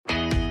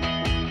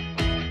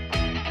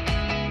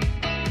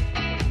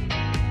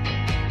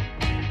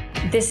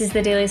This is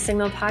the Daily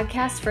Signal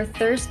podcast for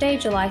Thursday,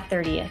 July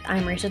 30th.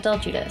 I'm Rachel Del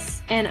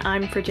Giudice. And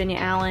I'm Virginia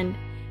Allen.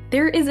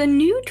 There is a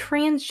new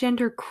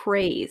transgender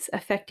craze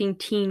affecting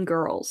teen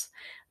girls.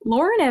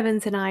 Lauren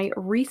Evans and I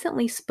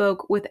recently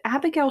spoke with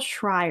Abigail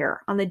Schreier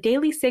on the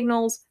Daily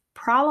Signal's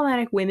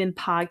Problematic Women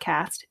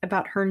podcast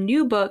about her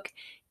new book,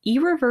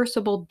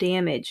 Irreversible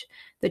Damage,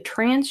 the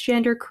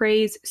transgender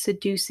craze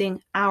seducing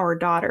our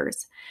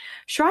daughters.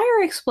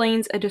 Schreier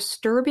explains a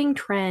disturbing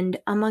trend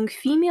among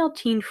female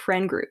teen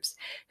friend groups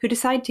who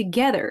decide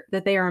together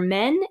that they are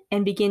men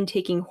and begin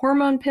taking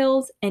hormone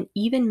pills and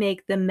even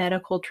make the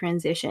medical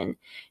transition.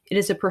 It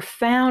is a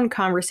profound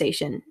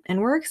conversation, and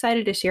we're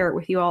excited to share it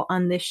with you all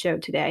on this show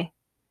today.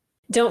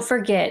 Don't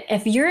forget,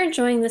 if you're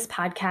enjoying this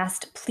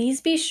podcast, please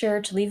be sure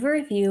to leave a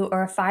review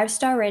or a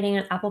 5-star rating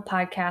on Apple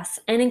Podcasts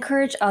and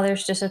encourage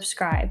others to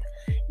subscribe.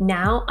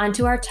 Now,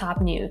 onto our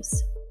top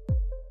news.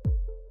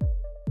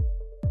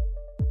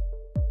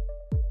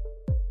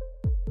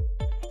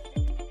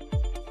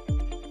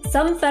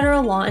 Some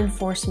federal law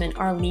enforcement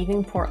are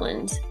leaving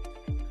Portland.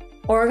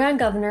 Oregon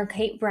Governor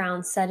Kate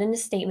Brown said in a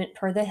statement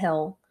per The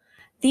Hill,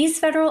 "These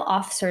federal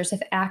officers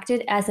have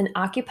acted as an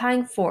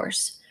occupying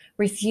force,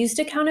 refused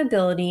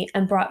accountability,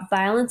 and brought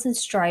violence and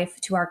strife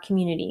to our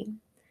community."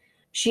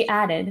 She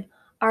added,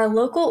 "Our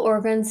local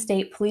Oregon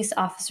State Police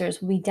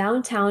officers will be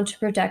downtown to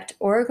protect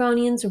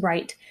Oregonians'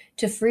 right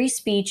to free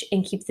speech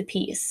and keep the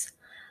peace.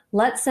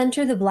 Let's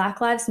center the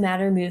Black Lives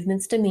Matter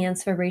movement's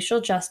demands for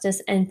racial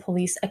justice and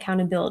police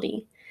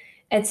accountability.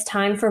 It's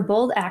time for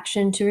bold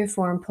action to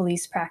reform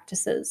police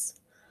practices."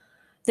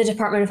 The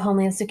Department of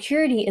Homeland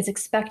Security is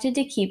expected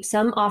to keep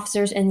some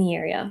officers in the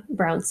area,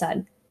 Brown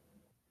said.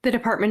 The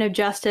Department of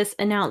Justice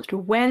announced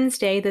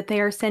Wednesday that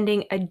they are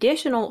sending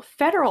additional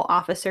federal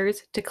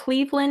officers to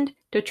Cleveland,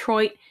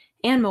 Detroit,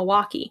 and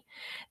Milwaukee.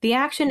 The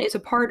action is a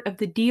part of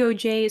the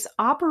DOJ's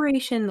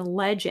Operation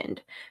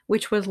Legend,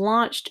 which was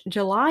launched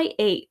July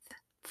 8th,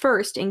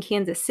 first in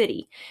Kansas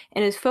City,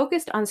 and is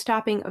focused on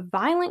stopping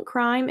violent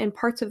crime in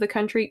parts of the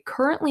country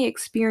currently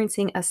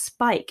experiencing a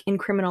spike in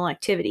criminal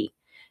activity.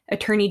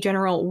 Attorney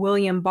General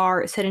William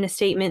Barr said in a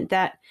statement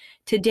that,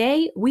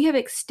 "Today, we have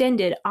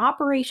extended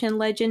Operation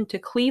Legend to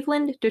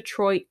Cleveland,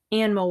 Detroit,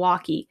 and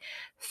Milwaukee,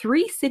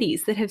 3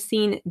 cities that have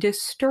seen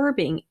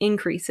disturbing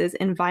increases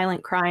in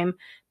violent crime,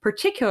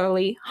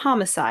 particularly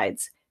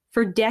homicides.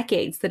 For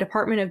decades, the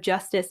Department of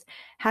Justice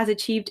has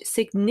achieved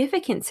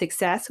significant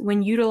success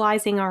when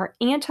utilizing our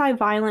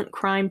anti-violent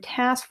crime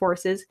task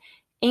forces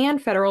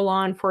and federal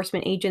law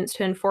enforcement agents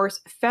to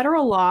enforce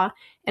federal law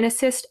and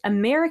assist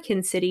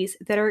American cities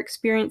that are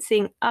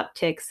experiencing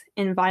upticks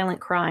in violent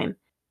crime.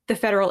 The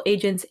federal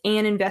agents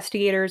and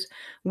investigators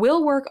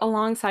will work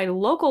alongside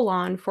local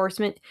law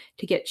enforcement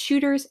to get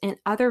shooters and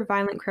other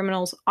violent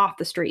criminals off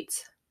the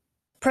streets."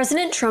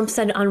 President Trump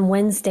said on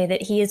Wednesday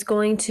that he is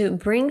going to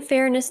bring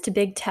fairness to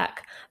big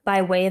tech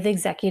by way of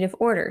executive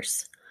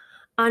orders.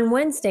 On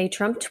Wednesday,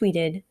 Trump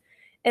tweeted,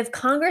 "If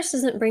Congress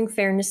doesn't bring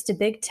fairness to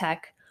big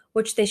tech,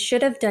 which they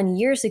should have done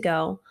years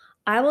ago,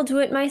 I will do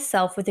it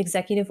myself with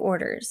executive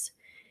orders.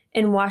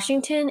 In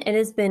Washington, it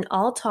has been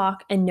all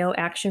talk and no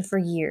action for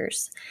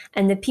years,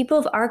 and the people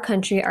of our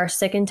country are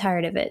sick and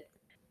tired of it."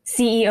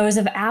 CEOs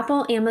of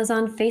Apple,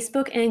 Amazon,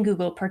 Facebook, and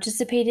Google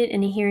participated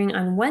in a hearing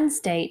on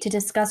Wednesday to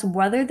discuss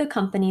whether the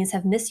companies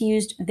have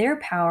misused their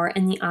power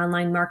in the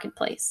online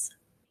marketplace.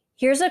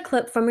 Here's a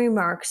clip from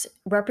remarks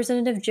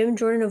Representative Jim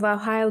Jordan of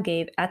Ohio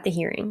gave at the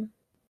hearing.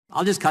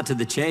 "I'll just cut to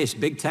the chase.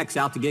 Big tech's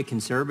out to get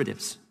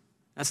conservatives.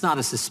 That's not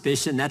a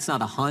suspicion. That's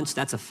not a hunch.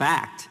 That's a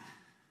fact.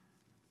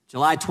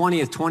 July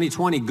 20th,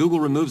 2020, Google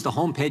removes the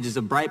homepages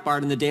of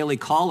Breitbart and the Daily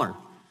Caller.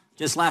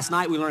 Just last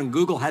night, we learned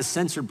Google has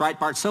censored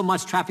Breitbart so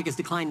much traffic has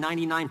declined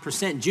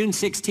 99%. June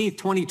 16th,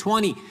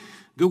 2020,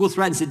 Google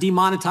threatens to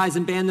demonetize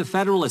and ban the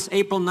Federalist.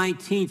 April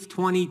 19th,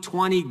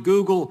 2020,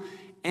 Google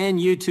and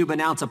YouTube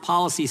announce a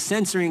policy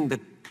censoring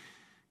the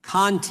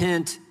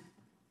content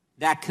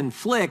that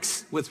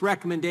conflicts with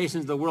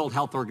recommendations of the World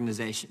Health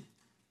Organization."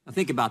 Now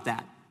think about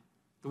that.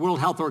 The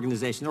World Health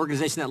Organization, the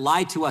organization that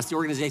lied to us, the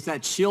organization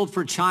that shilled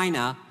for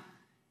China.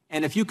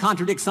 And if you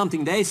contradict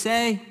something they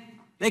say,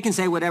 they can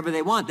say whatever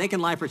they want. They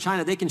can lie for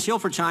China. They can shill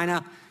for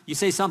China. You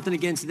say something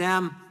against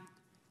them,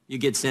 you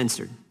get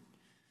censored.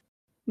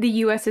 The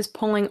U.S. is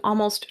pulling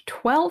almost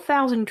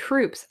 12,000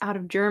 troops out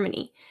of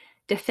Germany.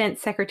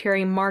 Defense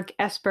Secretary Mark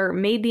Esper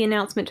made the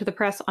announcement to the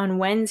press on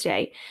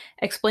Wednesday,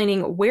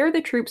 explaining where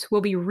the troops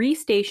will be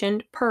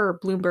restationed per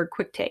Bloomberg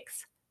Quick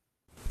Takes.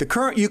 The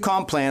current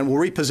EUCOM plan will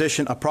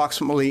reposition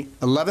approximately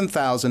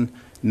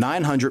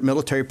 11,900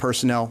 military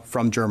personnel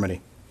from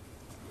Germany,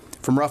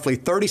 from roughly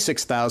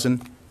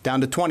 36,000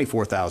 down to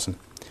 24,000,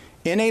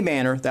 in a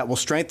manner that will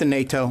strengthen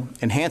NATO,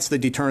 enhance the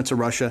deterrence of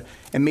Russia,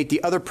 and meet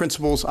the other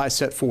principles I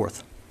set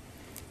forth.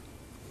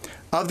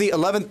 Of the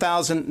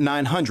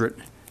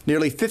 11,900,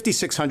 nearly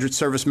 5,600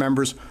 service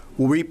members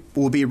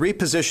will be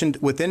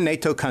repositioned within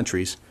NATO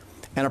countries,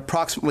 and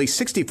approximately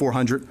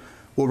 6,400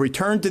 will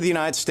return to the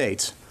United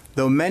States,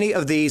 though many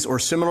of these or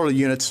similar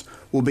units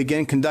will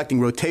begin conducting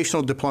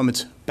rotational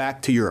deployments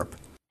back to Europe.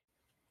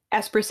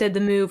 Esper said the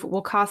move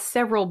will cost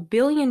several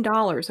 $billion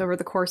over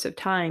the course of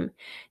time.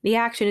 The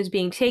action is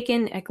being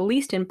taken, at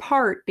least in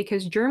part,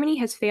 because Germany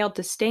has failed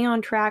to stay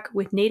on track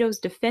with NATO's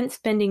defense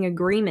spending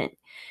agreement.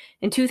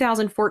 In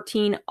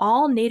 2014,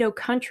 all NATO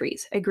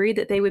countries agreed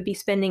that they would be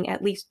spending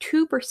at least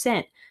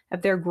 2%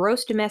 of their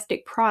gross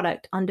domestic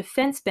product on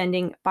defense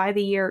spending by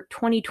the year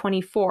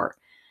 2024.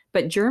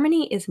 But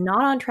Germany is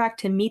not on track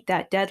to meet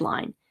that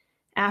deadline.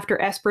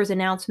 After Esper's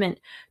announcement,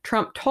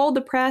 Trump told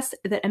the press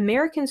that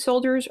American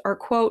soldiers are,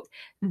 quote,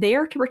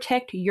 there to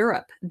protect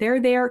Europe. They're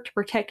there to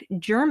protect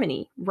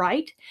Germany,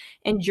 right?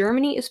 And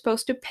Germany is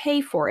supposed to pay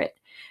for it.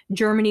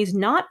 Germany's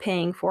not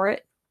paying for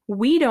it.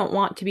 We don't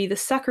want to be the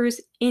suckers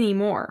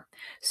anymore.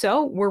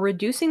 So we're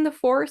reducing the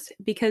force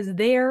because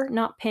they're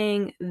not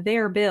paying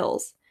their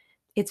bills.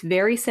 It's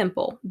very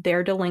simple.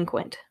 They're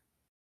delinquent.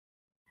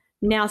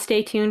 Now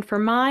stay tuned for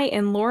my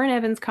and Lauren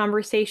Evans'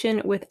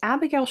 conversation with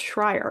Abigail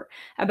Schreier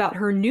about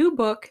her new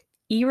book,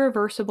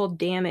 Irreversible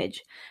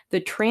Damage,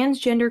 The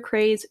Transgender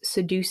Craze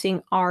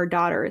Seducing Our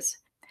Daughters.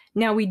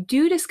 Now, we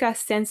do discuss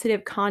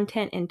sensitive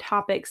content and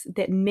topics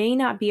that may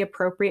not be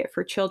appropriate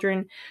for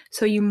children,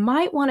 so you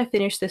might want to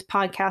finish this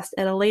podcast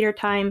at a later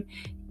time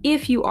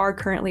if you are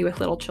currently with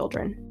little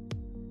children.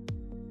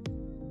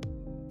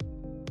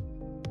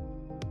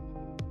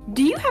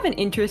 Do you have an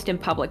interest in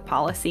public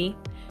policy?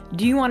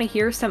 Do you want to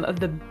hear some of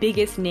the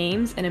biggest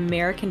names in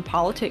American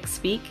politics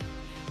speak?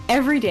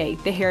 Every day,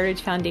 the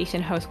Heritage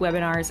Foundation hosts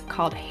webinars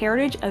called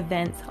Heritage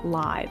Events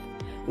Live.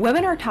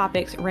 Webinar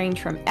topics range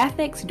from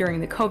ethics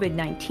during the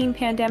COVID-19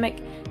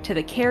 pandemic to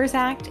the CARES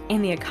Act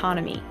and the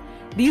economy.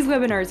 These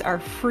webinars are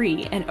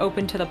free and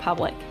open to the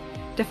public.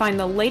 To find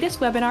the latest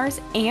webinars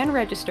and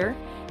register,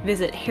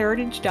 visit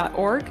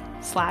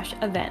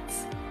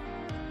heritage.org/events.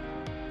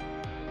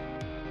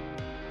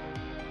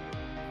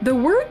 The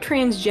word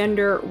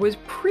transgender was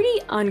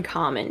pretty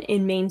uncommon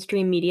in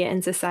mainstream media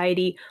and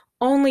society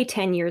only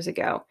 10 years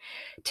ago.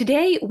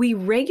 Today, we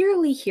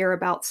regularly hear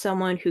about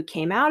someone who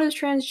came out as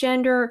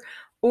transgender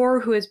or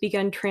who has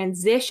begun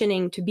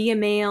transitioning to be a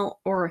male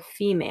or a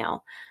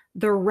female.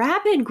 The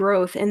rapid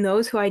growth in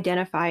those who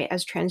identify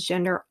as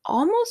transgender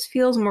almost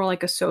feels more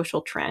like a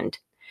social trend.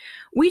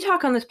 We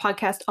talk on this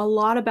podcast a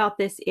lot about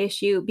this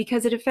issue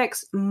because it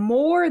affects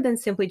more than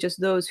simply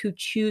just those who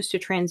choose to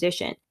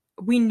transition.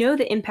 We know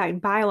the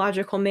impact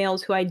biological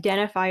males who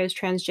identify as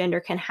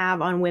transgender can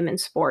have on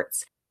women's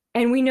sports.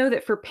 And we know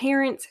that for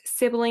parents,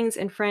 siblings,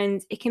 and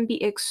friends, it can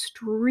be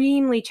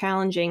extremely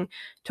challenging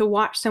to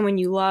watch someone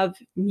you love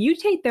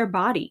mutate their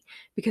body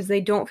because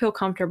they don't feel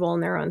comfortable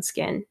in their own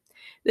skin.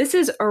 This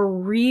is a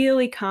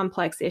really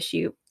complex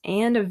issue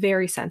and a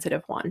very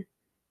sensitive one.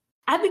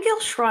 Abigail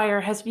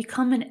Schreier has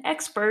become an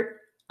expert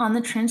on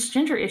the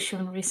transgender issue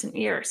in recent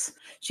years.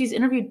 She's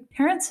interviewed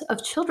parents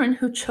of children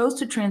who chose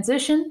to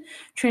transition,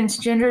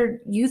 transgender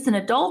youth and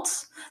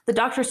adults, the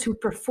doctors who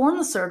perform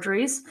the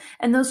surgeries,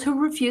 and those who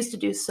refuse to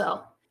do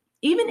so,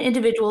 even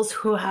individuals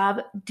who have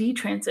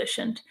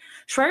detransitioned.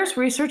 Schreier's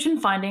research and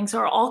findings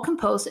are all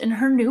composed in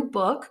her new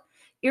book,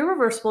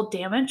 Irreversible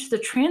Damage, The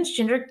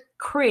Transgender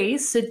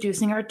Craze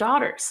Seducing Our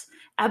Daughters.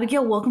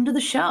 Abigail, welcome to the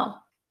show.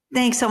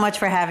 Thanks so much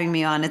for having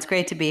me on. It's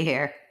great to be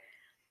here.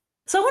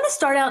 So I want to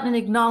start out and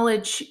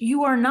acknowledge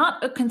you are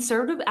not a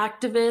conservative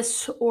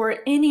activist or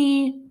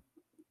any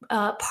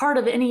part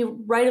of any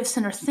right of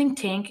center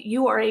think tank.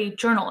 You are a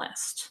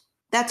journalist.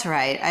 That's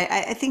right.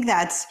 I think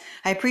I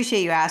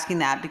appreciate you asking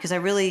that because I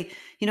really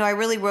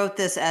wrote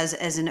this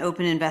as an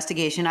open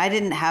investigation. I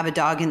didn't have a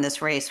dog in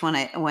this race when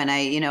I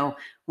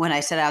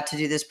set out to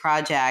do this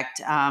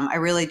project. I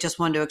really just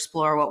wanted to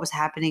explore what was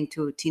happening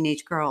to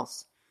teenage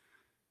girls.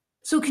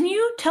 So can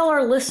you tell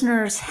our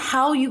listeners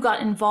how you got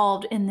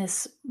involved in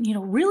this,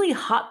 really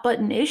hot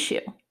button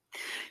issue?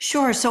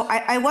 Sure. So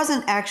I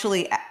wasn't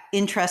actually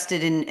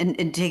interested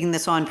in taking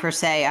this on per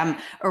se.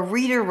 A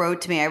reader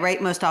wrote to me. I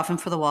write most often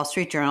for the Wall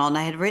Street Journal, and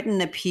I had written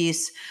a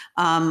piece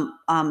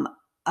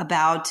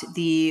about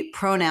the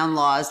pronoun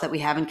laws that we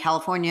have in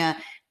California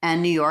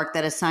and New York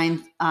that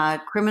assign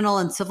criminal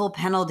and civil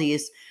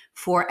penalties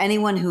for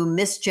anyone who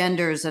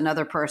misgenders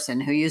another person,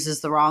 who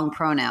uses the wrong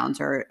pronouns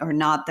or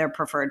not their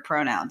preferred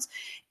pronouns.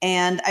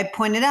 And I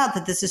pointed out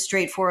that this is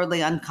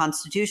straightforwardly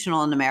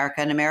unconstitutional in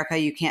America. In America,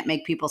 you can't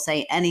make people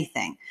say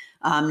anything,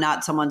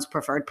 not someone's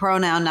preferred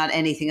pronoun, not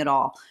anything at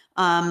all.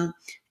 Or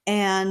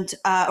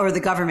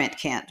the government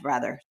can't,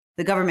 rather.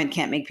 The government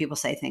can't make people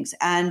say things.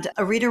 And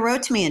a reader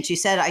wrote to me and she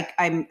said,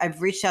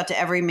 I've reached out to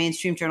every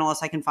mainstream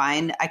journalist I can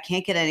find. I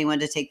can't get anyone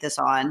to take this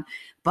on.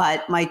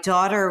 But my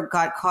daughter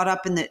got caught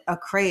up in a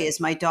craze.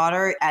 My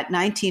daughter at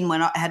 19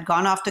 had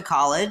gone off to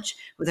college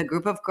with a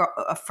group of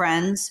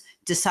friends,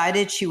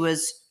 decided she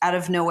was out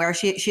of nowhere.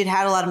 She had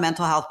had a lot of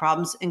mental health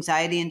problems,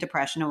 anxiety and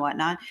depression and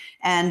whatnot,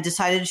 and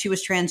decided she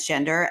was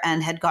transgender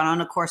and had gone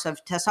on a course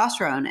of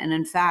testosterone. And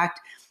in fact,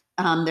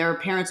 there are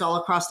parents all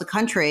across the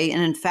country,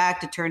 and in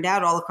fact, it turned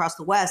out all across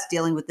the West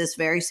dealing with this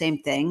very same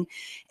thing.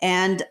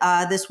 And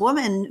this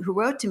woman who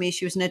wrote to me,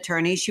 she was an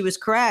attorney, she was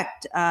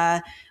correct.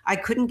 I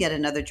couldn't get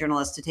another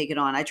journalist to take it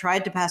on. I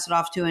tried to pass it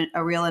off to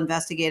a real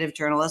investigative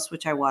journalist,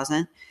 which I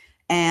wasn't.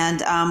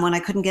 And when I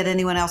couldn't get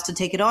anyone else to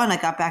take it on, I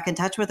got back in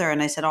touch with her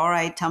and I said, all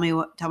right, tell me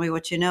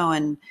what you know.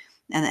 And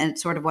it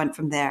sort of went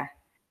from there.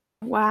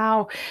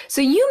 Wow. So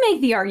you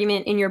make the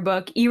argument in your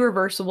book,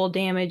 Irreversible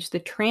Damage, the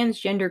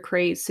Transgender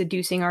Craze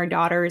Seducing Our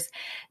Daughters,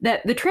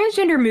 that the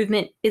transgender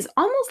movement is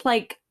almost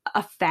like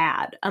a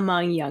fad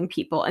among young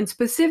people, and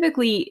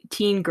specifically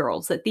teen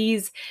girls, that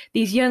these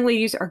young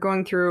ladies are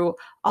going through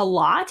a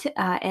lot.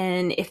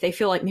 And if they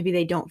feel like maybe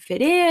they don't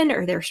fit in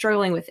or they're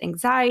struggling with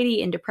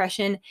anxiety and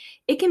depression,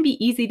 it can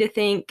be easy to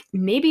think,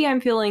 maybe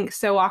I'm feeling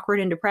so awkward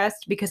and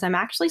depressed because I'm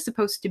actually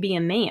supposed to be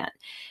a man.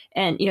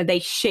 And, they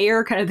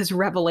share kind of this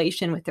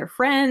revelation with their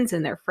friends,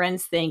 and their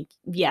friends think,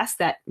 yes,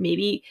 that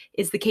maybe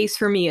is the case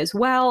for me as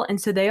well.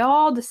 And so they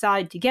all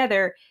decide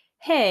together,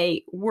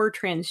 hey, we're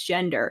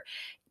transgender.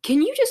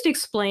 Can you just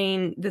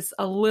explain this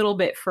a little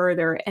bit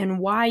further, and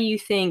why you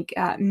think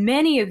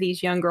many of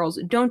these young girls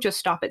don't just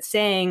stop at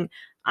saying,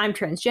 I'm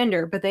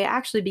transgender, but they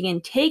actually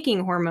begin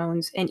taking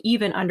hormones and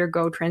even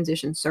undergo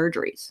transition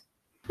surgeries?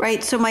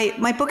 Right. So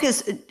my book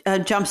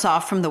jumps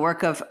off from the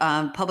work of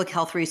public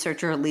health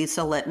researcher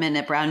Lisa Littman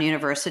at Brown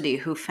University,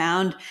 who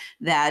found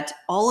that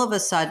all of a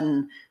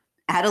sudden,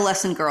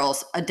 adolescent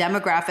girls, a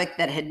demographic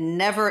that had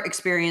never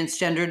experienced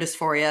gender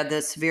dysphoria,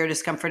 the severe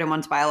discomfort in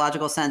one's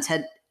biological sense,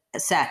 had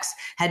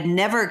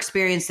never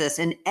experienced this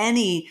in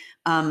any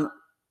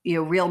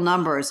real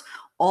numbers,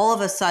 all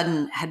of a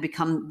sudden had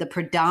become the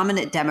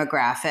predominant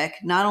demographic.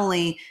 Not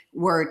only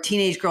were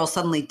teenage girls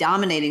suddenly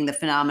dominating the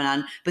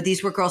phenomenon, but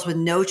these were girls with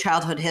no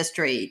childhood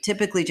history.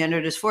 Typically, gender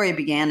dysphoria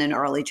began in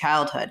early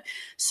childhood.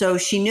 So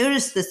she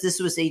noticed that this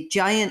was a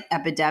giant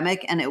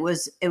epidemic, and it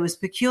was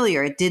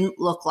peculiar. It didn't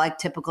look like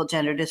typical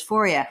gender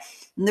dysphoria.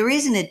 And the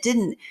reason it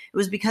didn't, it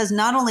was because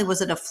not only was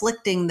it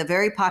afflicting the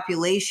very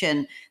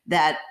population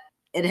that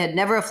it had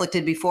never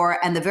afflicted before,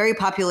 and the very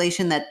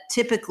population that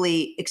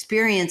typically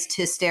experienced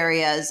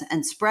hysterias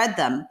and spread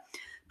them,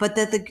 but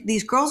that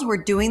these girls were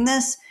doing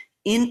this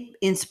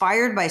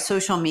inspired by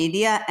social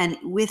media and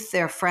with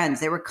their friends.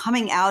 They were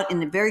coming out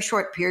in very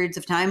short periods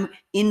of time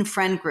in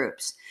friend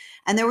groups.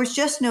 And there was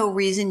just no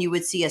reason you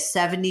would see a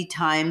 70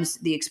 times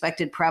the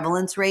expected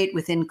prevalence rate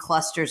within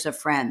clusters of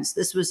friends.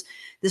 This was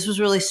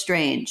really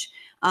strange.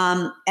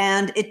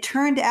 And it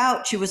turned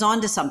out she was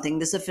onto something.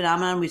 This is a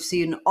phenomenon we've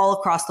seen all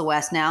across the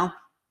West now.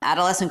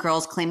 Adolescent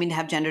girls claiming to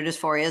have gender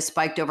dysphoria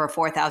spiked over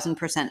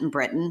 4,000% in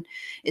Britain.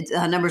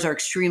 Numbers are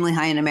extremely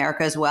high in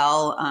America as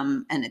well,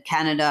 and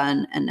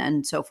Canada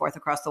and so forth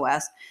across the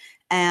West.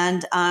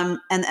 And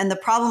the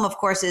problem, of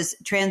course, is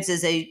trans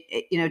is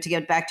to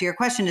get back to your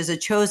question, is a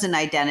chosen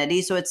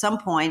identity. So at some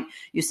point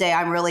you say,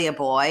 I'm really a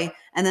boy.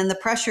 And then the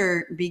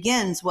pressure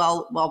begins,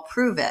 well,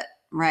 prove it,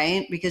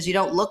 right? Because you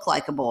don't look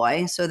like a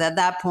boy. So at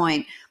that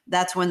point,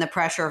 that's when the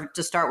pressure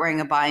to start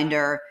wearing a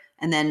binder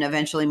and then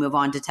eventually move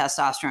on to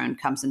testosterone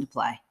comes into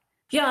play.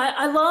 Yeah,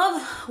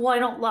 I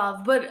don't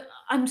love, but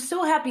I'm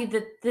so happy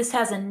that this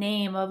has a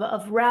name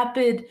of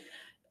rapid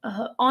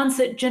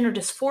onset gender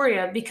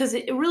dysphoria, because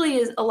it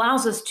really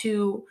allows us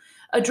to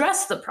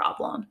address the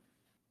problem.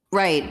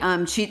 Right.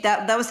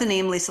 That was the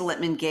name Lisa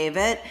Littman gave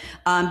it,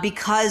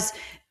 because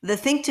the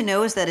thing to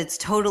know is that it's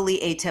totally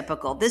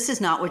atypical. This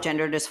is not what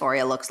gender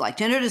dysphoria looks like.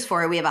 Gender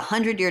dysphoria, we have a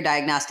 100-year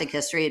diagnostic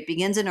history. It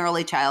begins in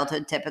early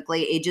childhood,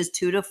 typically ages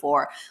 2 to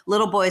 4.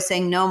 Little boys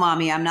saying, no,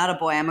 mommy, I'm not a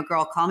boy, I'm a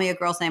girl. Call me a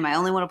girl's name. I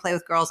only want to play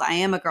with girls. I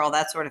am a girl,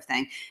 that sort of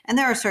thing. And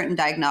there are certain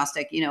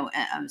diagnostic,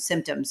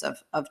 symptoms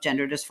of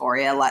gender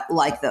dysphoria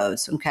like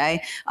those,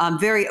 okay?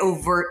 Very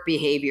overt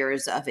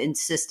behaviors of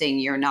insisting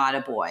you're not a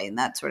boy and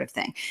that sort of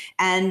thing.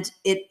 And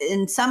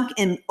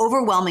in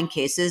overwhelming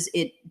cases,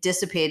 it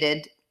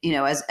dissipated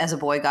as a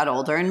boy got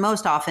older, and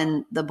most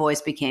often the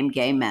boys became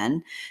gay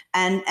men,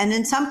 and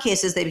in some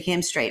cases they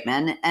became straight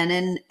men, and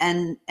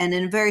in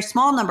a very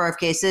small number of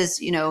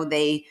cases,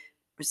 they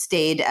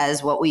stayed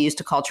as what we used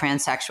to call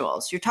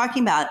transsexuals. You're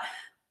talking about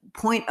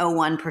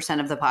 0.01%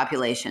 of the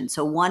population,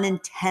 so 1 in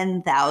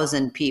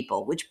 10,000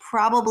 people, which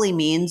probably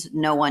means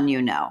no one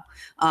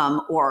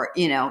or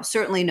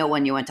certainly no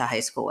one you went to high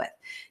school with.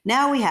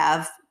 Now we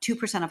have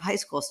 2% of high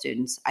school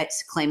students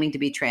claiming to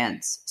be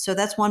trans. So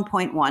that's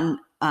 1.1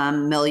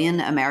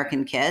 million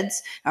American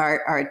kids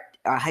are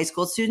high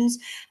school students.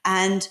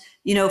 And,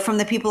 from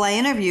the people I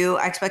interview,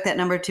 I expect that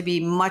number to be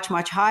much,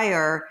 much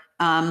higher,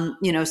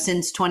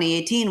 since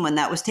 2018 when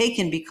that was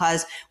taken,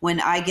 because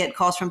when I get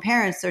calls from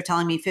parents, they're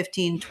telling me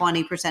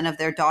 15-20% of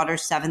their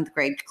daughter's 7th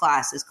grade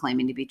class is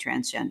claiming to be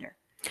transgender.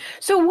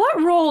 So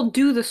what role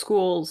do the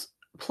schools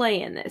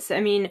play in this? I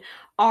mean,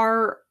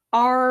 are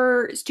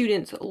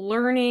students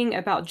learning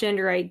about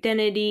gender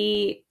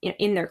identity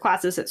in their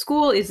classes at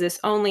school? Is this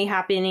only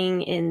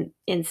happening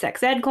in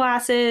sex ed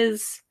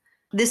classes?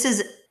 This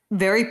is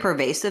very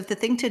pervasive. The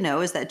thing to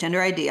know is that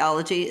gender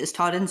ideology is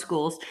taught in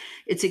schools.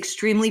 It's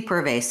extremely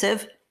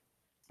pervasive.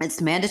 It's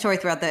mandatory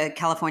throughout the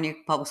California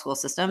public school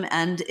system,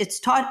 and it's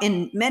taught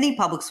in many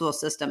public school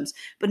systems.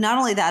 But not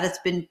only that, it's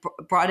been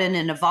brought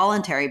in a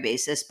voluntary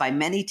basis by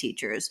many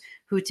teachers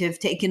who have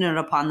taken it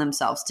upon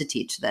themselves to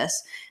teach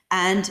this.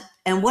 And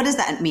what does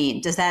that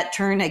mean? Does that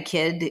turn a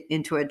kid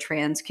into a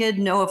trans kid?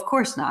 No, of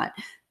course not.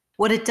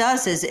 What it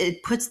does is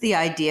it puts the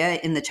idea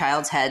in the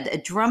child's head. A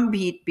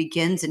drumbeat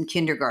begins in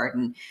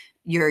kindergarten.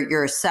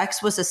 Your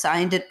sex was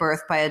assigned at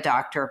birth by a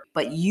doctor,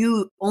 but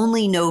you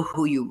only know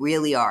who you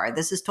really are.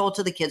 This is told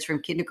to the kids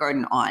from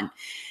kindergarten on.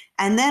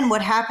 And then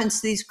what happens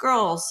to these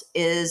girls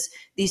is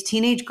these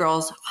teenage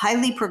girls,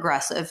 highly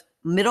progressive,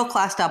 middle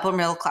class to upper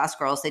middle class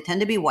girls, they tend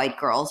to be white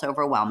girls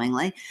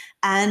overwhelmingly,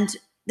 and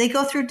they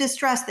go through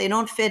distress. They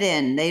don't fit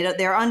in.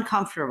 They're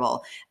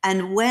uncomfortable.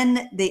 And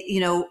when they,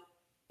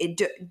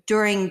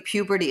 during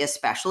puberty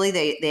especially,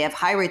 they have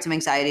high rates of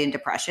anxiety and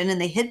depression, and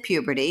they hit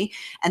puberty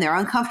and they're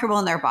uncomfortable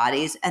in their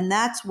bodies. And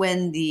that's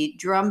when the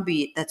drum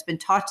beat that's been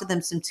taught to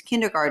them since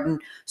kindergarten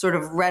sort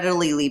of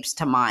readily leaps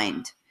to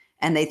mind.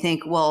 And they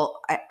think, well,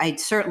 I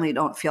certainly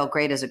don't feel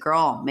great as a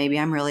girl. Maybe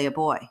I'm really a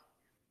boy.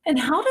 And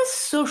how does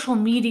social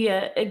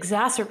media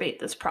exacerbate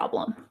this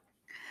problem?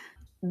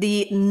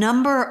 The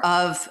number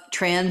of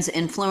trans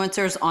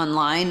influencers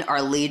online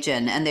are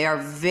legion, and they are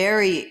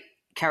very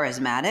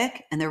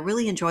charismatic and they're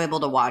really enjoyable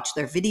to watch.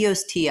 Their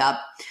videos tee up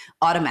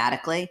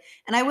automatically.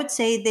 And I would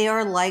say they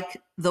are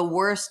like the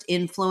worst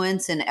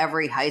influence in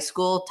every high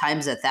school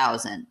times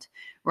 1,000,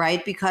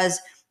 right? Because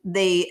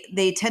they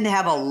tend to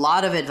have a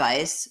lot of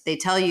advice. They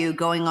tell you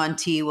going on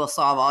T will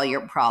solve all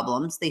your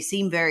problems. They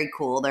seem very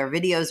cool. Their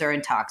videos are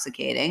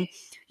intoxicating.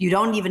 You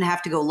don't even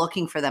have to go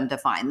looking for them to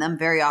find them.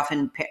 Very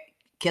often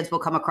kids will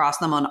come across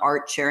them on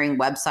art sharing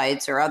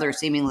websites or other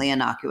seemingly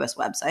innocuous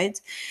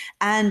websites.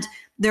 And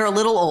they're a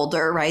little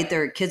older, right?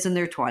 They're kids in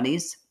their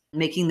 20s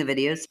making the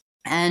videos.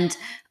 And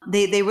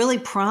they really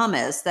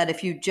promise that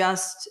if you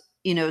just,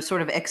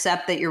 sort of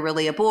accept that you're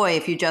really a boy,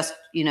 if you just,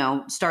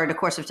 start a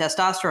course of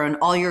testosterone,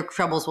 all your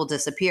troubles will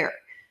disappear.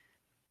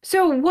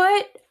 So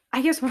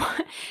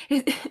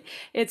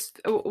it's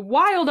a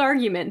wild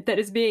argument that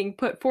is being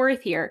put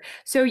forth here.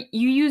 So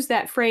you use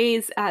that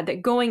phrase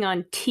that going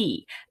on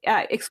T.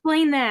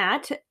 Explain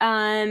that.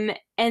 And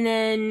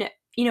then,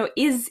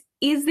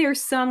 is there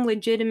some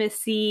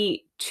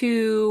legitimacy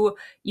to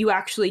you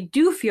actually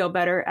do feel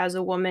better as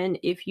a woman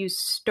if you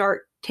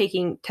start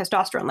taking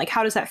testosterone? Like,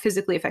 how does that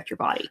physically affect your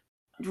body?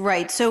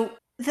 Right. So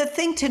the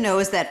thing to know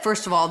is that,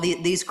 first of all,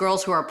 these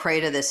girls who are prey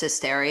to this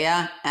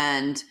hysteria,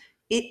 and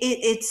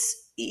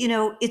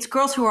it's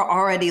girls who are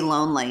already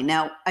lonely.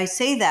 Now, I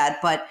say that,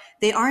 but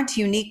they aren't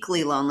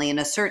uniquely lonely in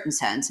a certain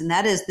sense. And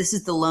that is, this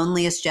is the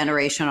loneliest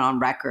generation on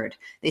record.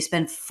 They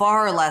spend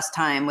far less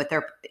time with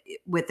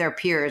their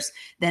peers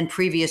than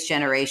previous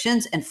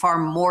generations and far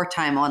more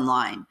time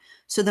online.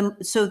 So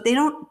they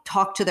don't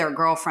talk to their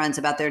girlfriends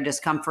about their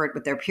discomfort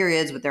with their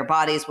periods, with their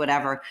bodies,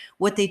 whatever.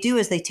 What they do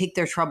is they take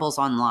their troubles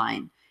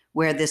online,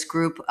 where this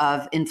group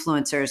of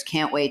influencers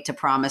can't wait to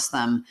promise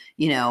them,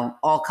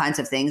 all kinds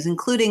of things,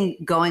 including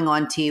going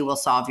on T will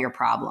solve your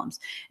problems.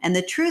 And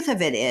the truth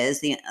of it is,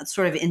 the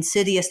sort of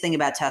insidious thing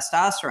about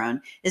testosterone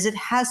is it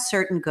has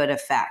certain good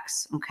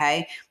effects,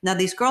 okay? Now,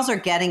 these girls are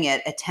getting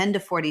it at 10 to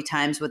 40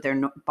 times what their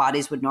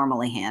bodies would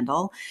normally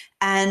handle.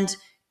 And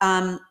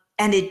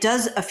it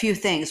does a few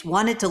things.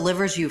 One, it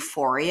delivers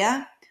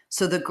euphoria.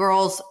 So the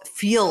girls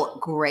feel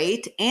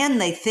great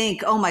and they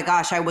think, oh my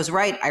gosh, I was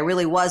right. I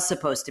really was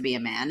supposed to be a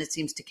man. It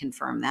seems to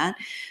confirm that.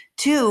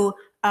 Two,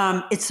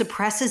 it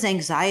suppresses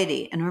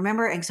anxiety. And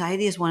remember,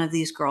 anxiety is one of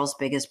these girls'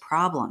 biggest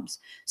problems.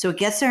 So it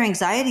gets their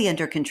anxiety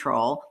under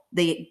control.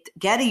 They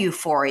get a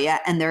euphoria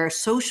and they're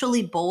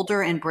socially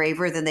bolder and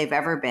braver than they've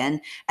ever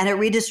been. And it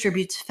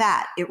redistributes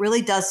fat. It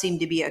really does seem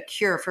to be a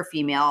cure for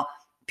female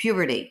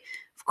puberty.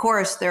 Of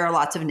course, there are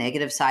lots of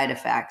negative side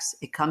effects.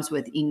 It comes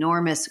with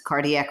enormous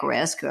cardiac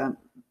risk,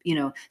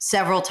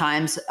 several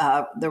times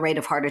the rate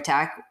of heart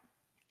attack,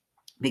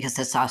 because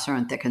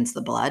testosterone thickens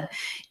the blood.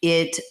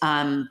 It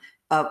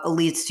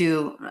leads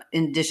to,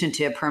 in addition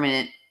to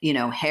permanent,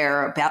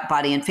 hair,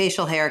 body and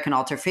facial hair, can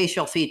alter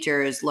facial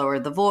features, lower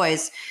the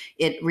voice.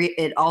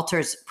 It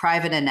alters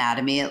private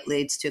anatomy. It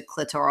leads to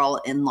clitoral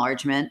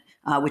enlargement,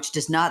 which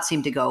does not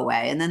seem to go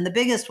away. And then the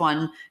biggest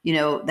one,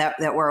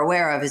 that we're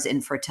aware of is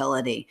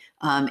infertility.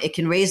 It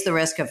can raise the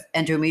risk of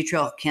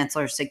endometrial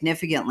cancer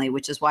significantly,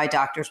 which is why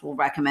doctors will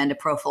recommend a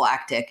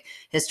prophylactic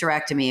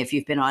hysterectomy if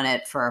you've been on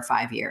it for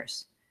 5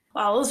 years.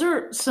 Wow, those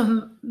are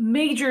some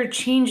major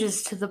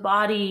changes to the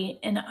body.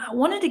 And I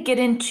wanted to get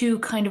into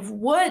kind of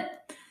what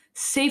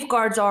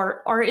safeguards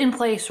are in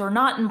place or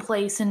not in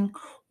place, and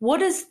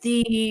what is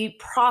the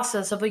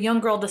process of a young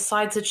girl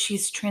decides that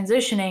she's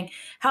transitioning?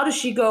 How does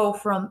she go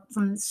from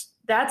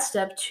that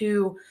step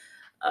to,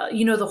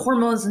 the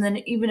hormones and then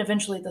even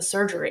eventually the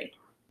surgery?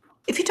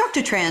 If you talk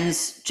to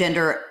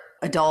transgender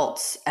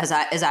adults, as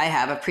I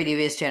have of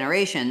previous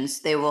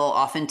generations, they will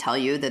often tell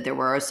you that there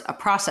was a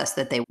process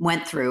that they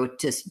went through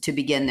to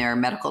begin their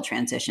medical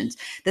transitions.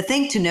 The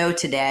thing to know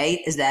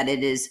today is that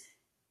it is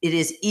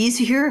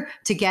easier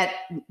to get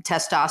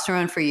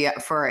testosterone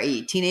for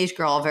a teenage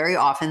girl very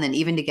often than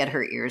even to get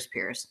her ears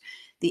pierced.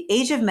 The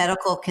age of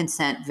medical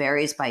consent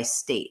varies by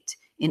state.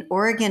 In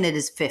Oregon, it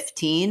is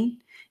 15.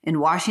 In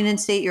Washington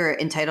state, you're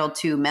entitled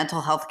to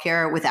mental health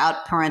care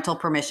without parental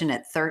permission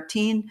at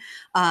 13.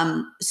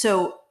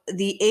 So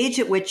the age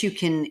at which you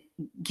can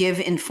give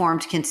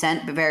informed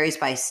consent varies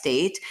by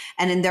state.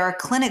 And there are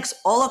clinics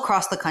all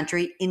across the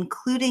country,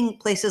 including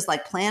places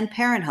like Planned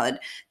Parenthood,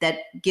 that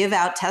give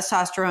out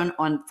testosterone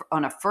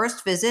on a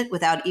first visit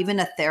without even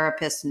a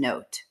therapist's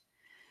note.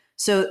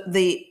 So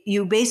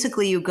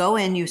you go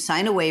in, you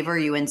sign a waiver,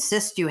 you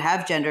insist you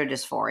have gender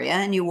dysphoria,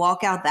 and you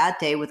walk out that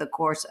day with a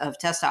course of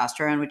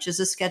testosterone, which is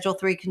a Schedule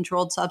III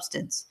controlled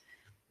substance.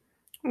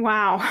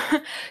 Wow.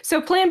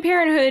 So Planned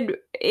Parenthood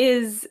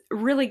is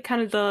really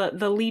kind of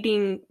the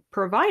leading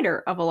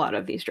provider of a lot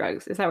of these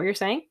drugs. Is that what you're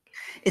saying?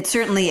 It's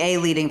certainly a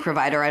leading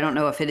provider. I don't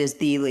know if it is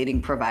the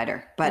leading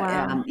provider, but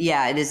wow.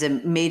 Yeah, it is a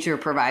major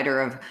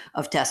provider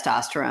of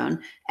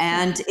testosterone,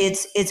 and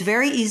it's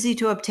very easy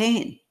to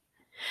obtain.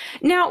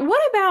 Now,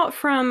 what about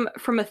from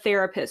a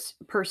therapist's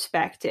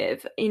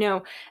perspective?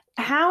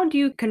 How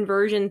do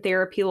conversion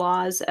therapy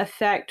laws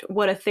affect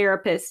what a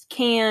therapist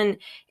can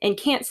and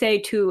can't say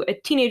to a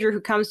teenager who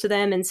comes to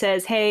them and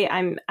says, "Hey,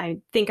 I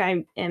think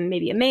I am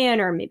maybe a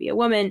man or maybe a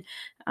woman."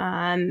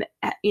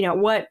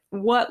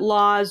 What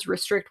laws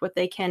restrict what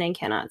they can and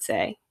cannot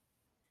say?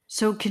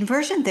 So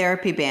conversion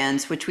therapy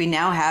bans, which we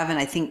now have in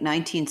I think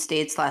 19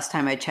 states last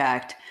time I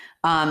checked,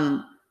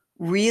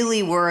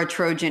 really were a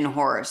Trojan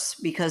horse,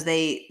 because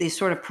they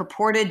sort of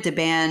purported to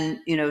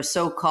ban,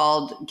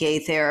 so-called gay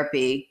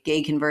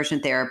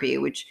conversion therapy,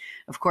 which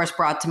of course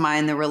brought to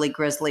mind the really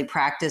grisly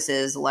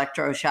practices,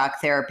 electroshock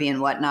therapy and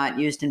whatnot,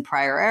 used in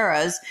prior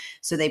eras.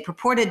 So they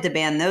purported to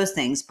ban those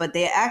things, but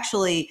they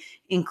actually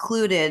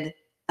included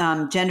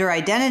gender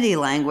identity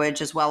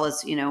language, as well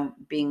as,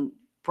 being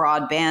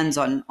broad bans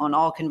on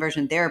all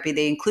conversion therapy.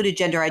 They included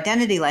gender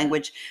identity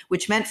language,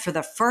 which meant for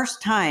the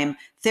first time,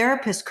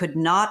 therapists could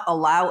not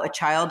allow a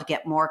child to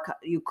get more.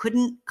 You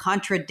couldn't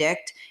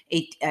contradict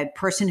a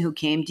person who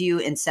came to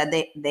you and said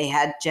they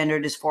had gender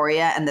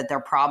dysphoria and that their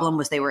problem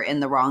was they were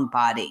in the wrong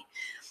body.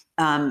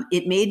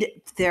 It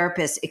made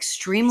therapists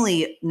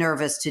extremely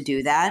nervous to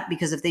do that,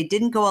 because if they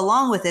didn't go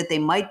along with it, they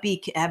might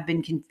have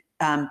been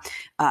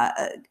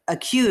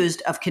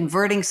accused of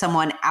converting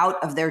someone out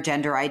of their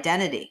gender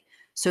identity.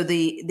 So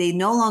they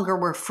no longer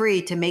were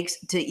free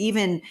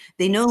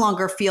they no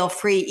longer feel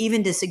free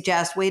even to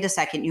suggest, wait a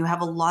second, you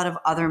have a lot of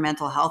other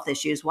mental health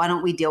issues. Why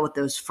don't we deal with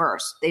those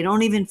first? They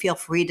don't even feel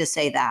free to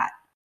say that.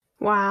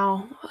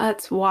 Wow,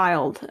 that's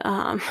wild.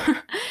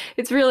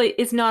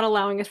 It's not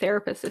allowing a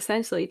therapist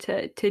essentially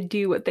to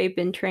do what they've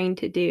been trained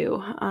to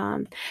do.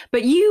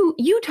 But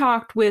you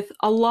talked with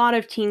a lot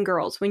of teen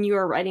girls when you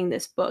were writing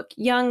this book,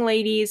 young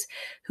ladies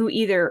who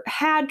either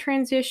had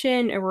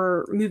transitioned or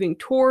were moving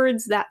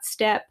towards that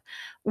step.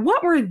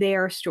 What were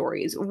their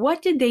stories?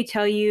 What did they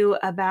tell you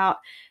about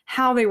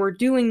how they were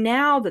doing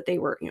now that they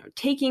were,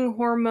 taking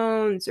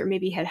hormones, or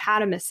maybe had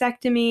a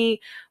mastectomy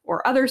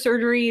or other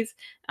surgeries?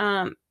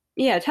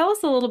 Yeah, tell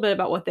us a little bit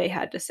about what they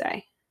had to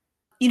say.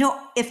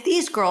 If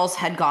these girls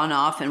had gone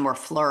off and were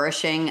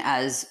flourishing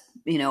as,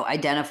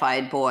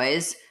 identified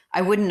boys,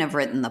 I wouldn't have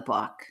written the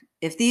book.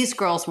 If these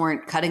girls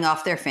weren't cutting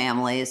off their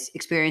families,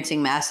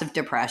 experiencing massive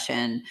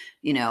depression,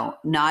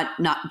 not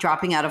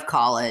dropping out of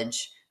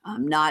college,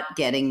 not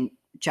getting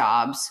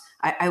jobs,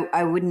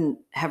 I wouldn't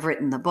have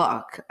written the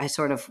book. I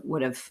sort of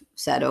would have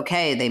said,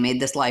 okay, they made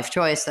this life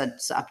choice,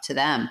 that's up to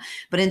them.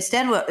 But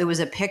instead, it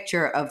was a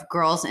picture of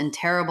girls in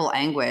terrible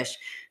anguish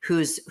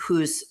whose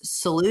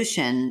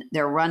solution,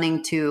 they're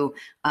running to,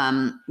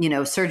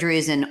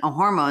 surgeries and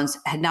hormones,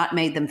 had not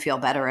made them feel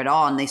better at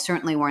all. And they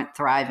certainly weren't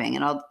thriving.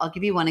 And I'll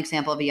give you one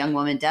example of a young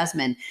woman,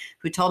 Desmond,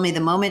 who told me the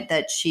moment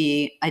that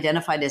she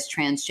identified as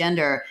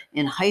transgender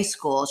in high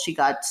school, she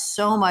got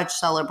so much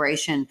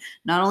celebration,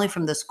 not only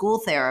from the school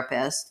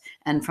therapist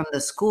and from the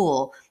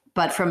school,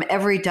 but from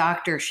every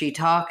doctor she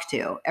talked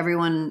to.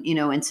 Everyone,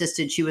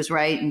 insisted she was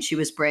right and she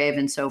was brave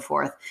and so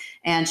forth.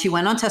 And she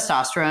went on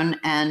testosterone,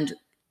 and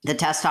the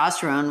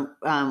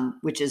testosterone,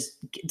 which is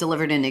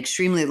delivered in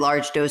extremely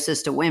large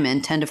doses to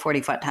women, 10 to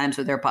 45 times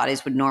what their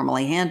bodies would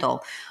normally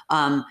handle,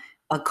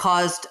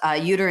 caused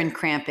uterine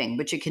cramping,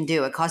 which it can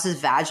do. It causes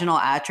vaginal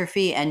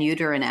atrophy and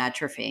uterine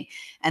atrophy.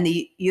 And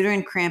the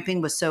uterine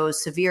cramping was so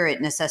severe, it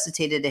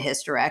necessitated a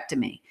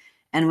hysterectomy.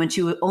 And when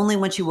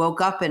she woke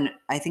up, and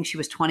I think she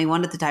was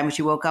 21 at the time, when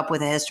she woke up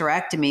with a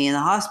hysterectomy in the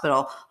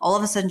hospital, all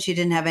of a sudden she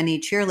didn't have any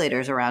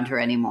cheerleaders around her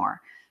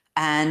anymore.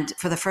 And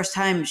for the first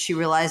time, she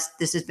realized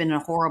this has been a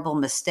horrible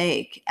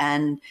mistake,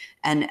 and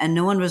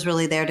no one was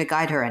really there to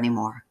guide her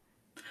anymore.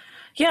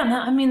 Yeah,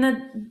 I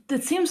mean,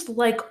 that seems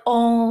like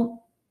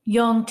all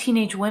young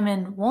teenage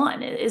women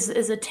want is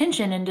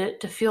attention and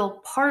to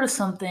feel part of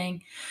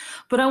something.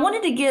 But I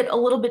wanted to get a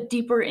little bit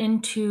deeper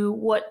into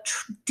what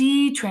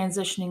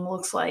detransitioning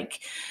looks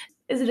like.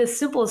 Is it as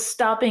simple as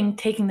stopping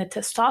taking the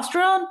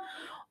testosterone,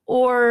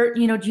 or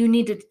do you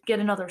need to get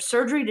another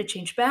surgery to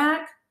change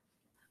back?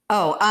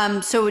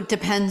 So it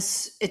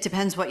depends. It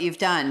depends what you've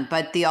done,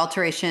 but the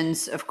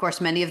alterations, of course,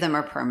 many of them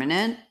are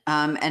permanent,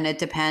 and it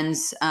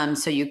depends.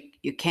 So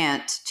you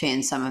can't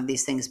change some of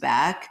these things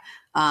back.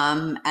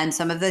 And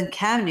some of them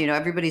can,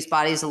 everybody's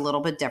body is a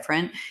little bit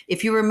different.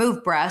 If you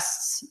remove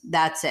breasts,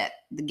 that's it.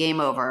 The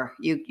game over.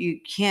 You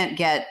can't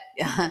get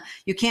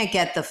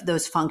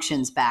those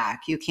functions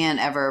back. You can't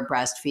ever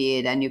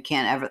breastfeed, and you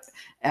can't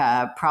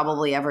ever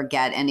probably ever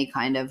get any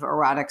kind of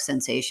erotic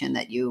sensation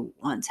that you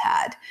once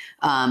had.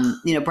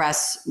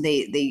 Breasts,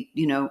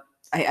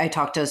 I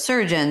talked to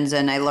surgeons,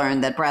 and I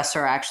learned that breasts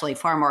are actually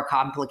far more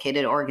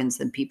complicated organs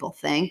than people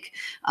think.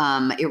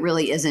 It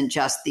really isn't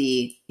just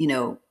the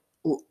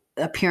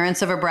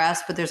appearance of a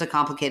breast, but there's a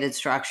complicated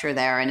structure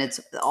there, and it's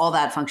all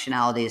that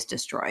functionality is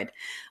destroyed.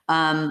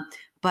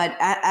 But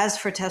as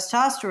for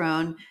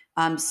testosterone,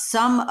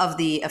 some of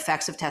the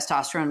effects of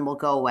testosterone will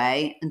go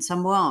away and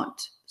some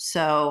won't.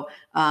 So,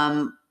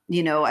 the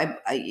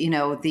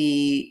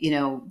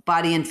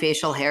body and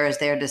facial hair is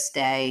there to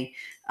stay.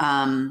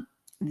 It'll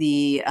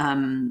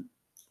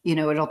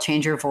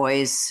change your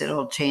voice.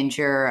 It'll change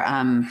your,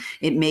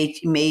 it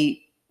may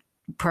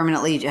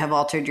permanently have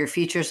altered your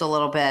features a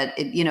little bit.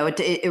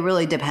 It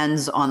really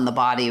depends on the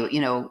body,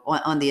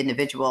 on the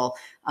individual,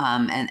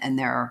 and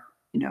their,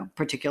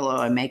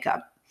 particular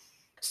makeup.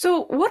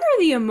 So what are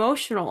the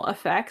emotional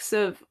effects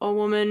of a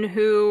woman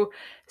who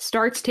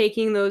starts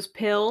taking those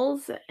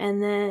pills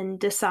and then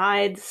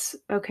decides,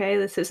 okay,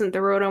 this isn't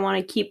the road I want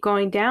to keep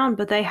going down,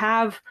 but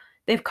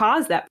they've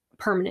caused that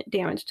permanent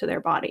damage to their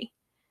body?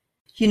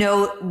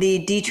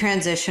 The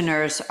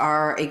detransitioners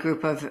are a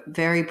group of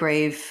very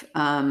brave,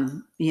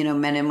 men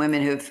and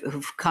women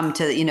who've come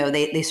to,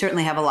 they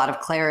certainly have a lot of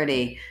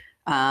clarity.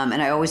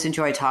 And I always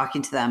enjoy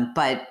talking to them.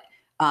 But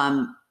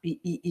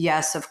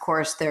yes, of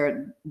course,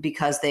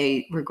 because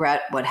they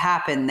regret what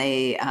happened,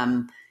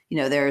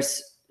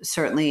 there's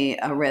certainly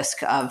a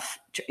risk of,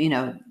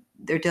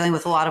 they're dealing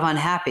with a lot of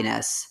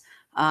unhappiness.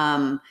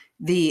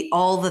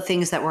 All the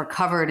things that were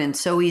covered and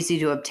so easy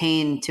to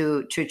obtain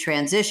to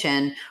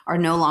transition are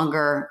no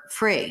longer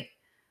free.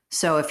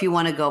 So if you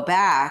want to go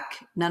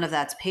back, none of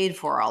that's paid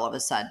for all of a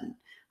sudden.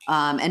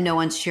 And no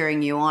one's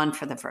cheering you on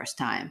for the first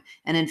time.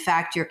 And in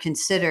fact, you're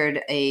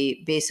considered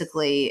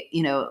basically,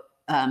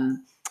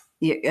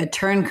 a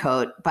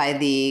turncoat by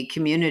the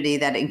community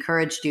that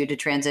encouraged you to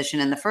transition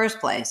in the first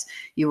place.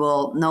 You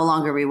will no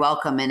longer be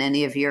welcome in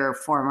any of your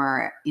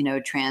former,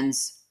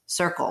 trans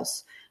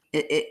circles.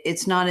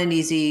 It's not an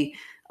easy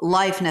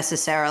life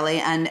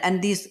necessarily.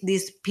 And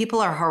these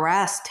people are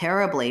harassed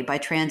terribly by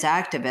trans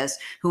activists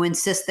who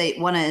insist they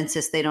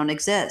don't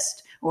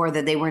exist, or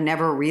that they were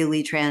never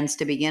really trans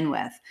to begin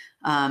with.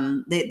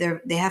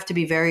 They have to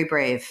be very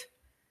brave.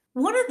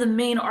 One of the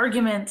main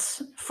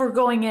arguments for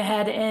going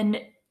ahead and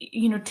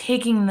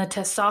taking the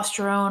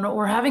testosterone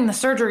or having the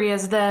surgery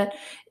is that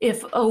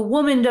if a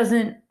woman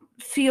doesn't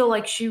feel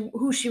like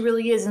who she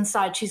really is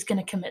inside, she's going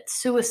to commit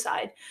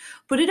suicide.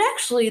 But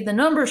the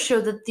numbers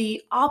show that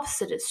the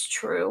opposite is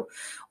true.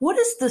 What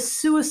is the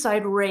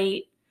suicide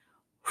rate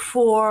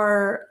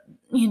for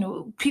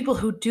people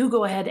who do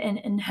go ahead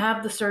and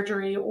have the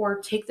surgery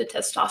or take the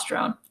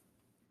testosterone?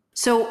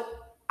 So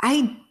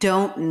I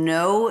don't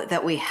know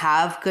that we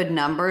have good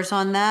numbers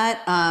on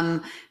that.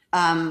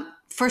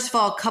 First of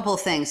all, a couple of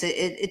things.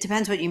 It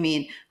depends what you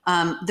mean.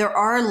 There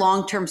are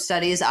long-term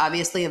studies,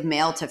 obviously, of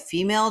male to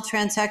female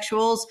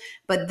transsexuals,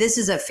 but this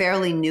is a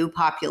fairly new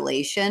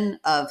population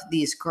of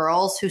these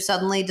girls who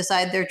suddenly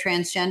decide they're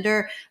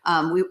transgender.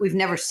 We've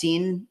never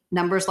seen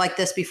numbers like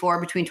this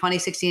before. Between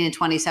 2016 and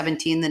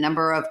 2017, the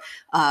number of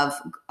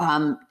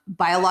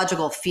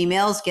biological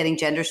females getting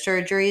gender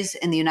surgeries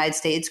in the United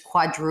States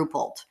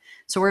quadrupled.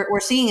 So we're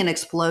seeing an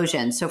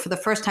explosion. So for the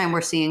first time, we're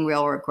seeing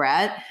real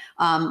regret.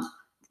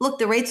 Look,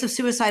 the rates of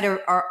suicide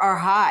are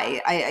high.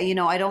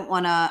 I don't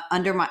want to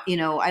undermine,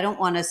 I don't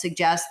want to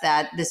suggest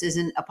that this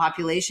isn't a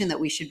population that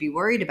we should be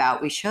worried about.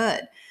 We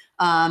should.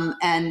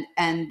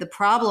 And the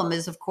problem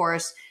is, of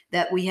course,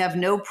 that we have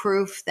no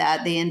proof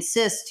that they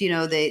insist, the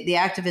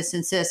activists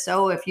insist,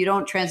 if you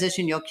don't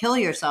transition, you'll kill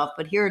yourself.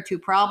 But here are two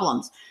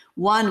problems.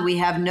 One, we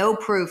have no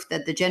proof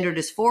that the gender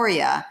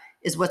dysphoria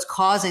is what's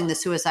causing the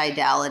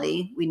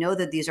suicidality. We know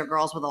that these are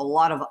girls with a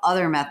lot of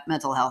other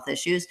mental health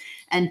issues.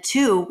 And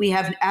two, we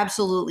have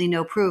absolutely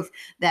no proof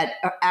that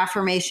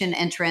affirmation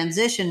and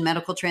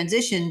medical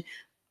transition,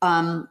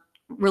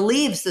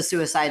 relieves the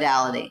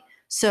suicidality.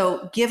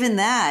 So given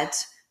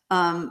that,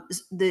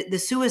 the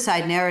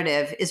suicide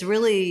narrative is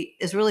really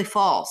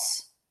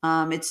false.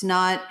 It's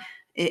not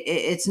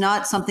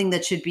something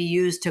that should be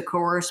used to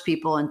coerce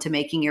people into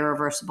making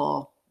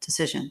irreversible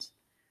decisions.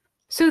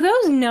 So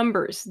those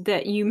numbers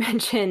that you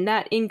mentioned,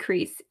 that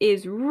increase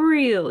is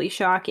really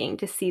shocking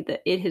to see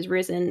that it has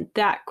risen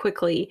that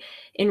quickly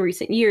in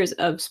recent years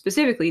of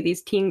specifically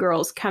these teen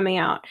girls coming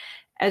out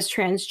as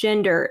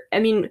transgender. I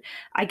mean,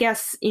 I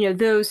guess,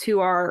 those who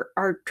are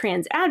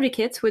trans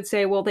advocates would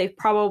say, well, they've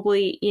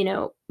probably,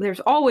 there's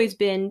always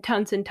been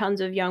tons and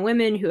tons of young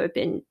women who have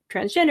been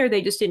transgender.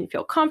 They just didn't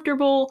feel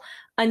comfortable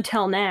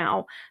until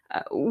now.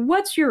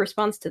 What's your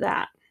response to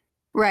that?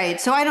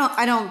 Right. So I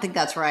don't think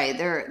that's right.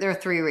 There are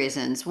three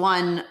reasons.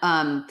 One,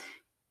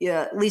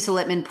 Lisa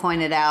Littman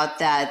pointed out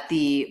that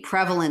the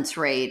prevalence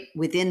rate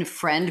within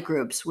friend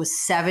groups was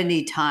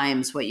 70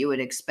 times what you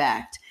would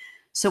expect.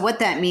 So what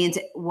that means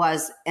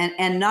was,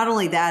 and not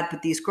only that,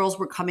 but these girls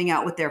were coming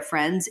out with their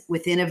friends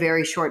within a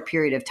very short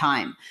period of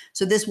time.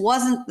 So this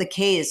wasn't the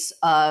case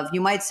of, you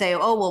might say,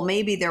 oh, well,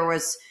 maybe there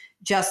was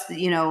just,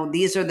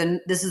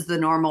 this is the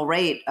normal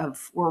rate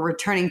of, we're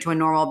returning to a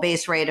normal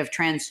base rate of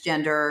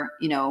transgender,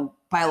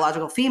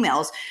 biological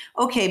females.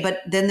 Okay,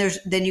 but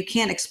then you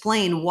can't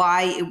explain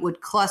why it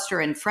would cluster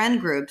in friend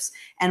groups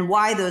and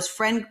why those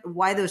friend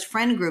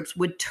groups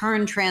would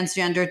turn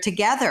transgender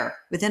together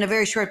within a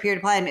very short period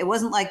of time. It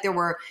wasn't like there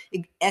were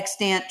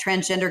extant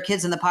transgender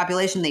kids in the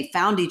population. They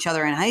found each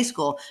other in high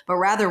school, but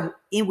rather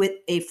with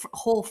a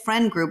whole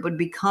friend group would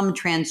become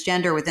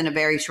transgender within a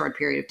very short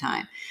period of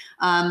time.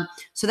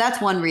 So that's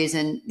one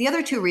reason. The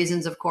other two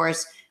reasons, of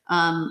course,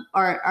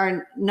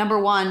 are number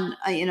one,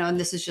 and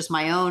this is just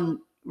my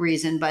own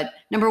reason, but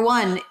number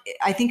one,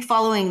 I think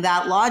following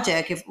that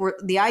logic, if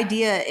the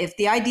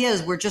idea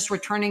is we're just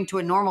returning to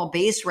a normal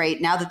base rate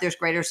now that there's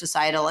greater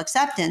societal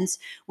acceptance,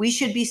 we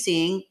should be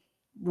seeing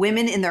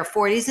women in their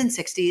 40s and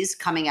 60s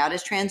coming out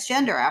as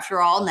transgender.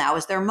 After all, now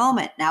is their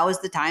moment. Now is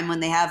the time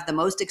when they have the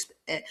most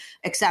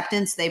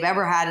acceptance they've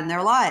ever had in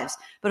their lives.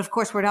 But of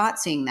course, we're not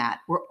seeing that.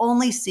 We're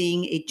only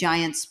seeing a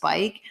giant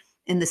spike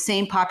in the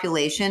same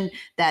population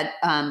that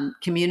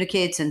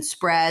communicates and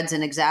spreads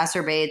and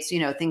exacerbates,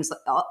 things,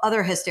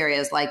 other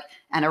hysterias like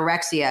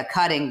anorexia,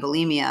 cutting,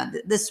 bulimia,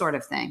 this sort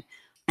of thing.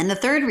 And the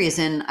third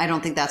reason I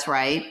don't think that's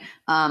right,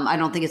 I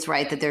don't think it's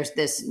right that there's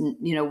this,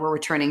 we're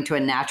returning to a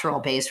natural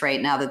base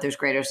rate now that there's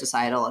greater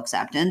societal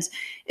acceptance,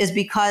 is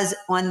because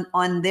on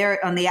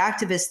the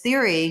activist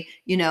theory,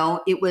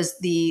 it was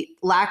the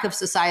lack of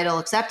societal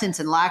acceptance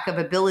and lack of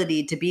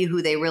ability to be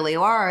who they really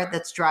are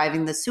that's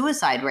driving the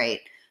suicide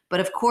rate. But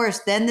of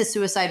course, then the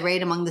suicide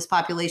rate among this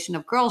population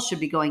of girls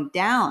should be going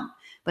down.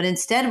 But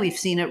instead, we've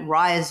seen it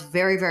rise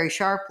very, very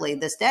sharply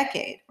this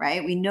decade,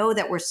 right? We know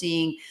that we're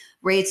seeing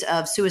rates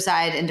of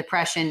suicide and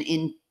depression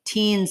in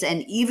teens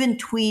and even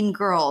tween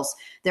girls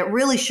that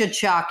really should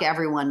shock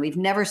everyone. We've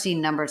never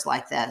seen numbers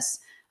like this.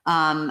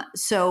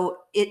 So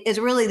it is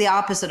really the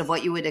opposite of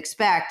what you would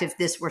expect if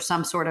this were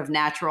some sort of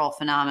natural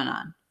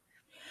phenomenon.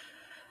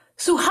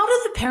 So how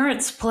do the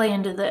parents play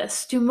into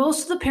this? Do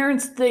most of the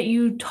parents that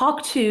you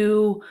talk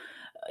to,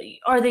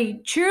 are they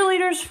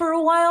cheerleaders for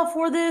a while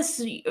for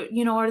this?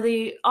 Are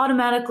they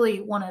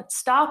automatically want to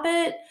stop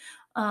it?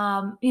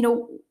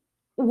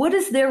 What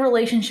is their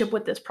relationship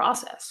with this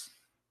process?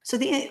 So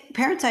the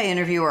parents I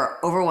interview are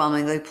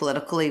overwhelmingly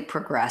politically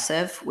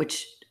progressive,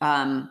 which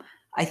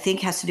I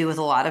think has to do with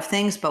a lot of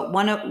things. But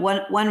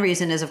one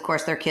reason is, of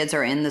course, their kids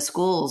are in the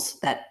schools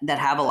that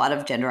have a lot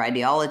of gender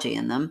ideology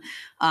in them.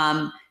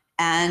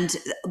 And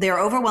they're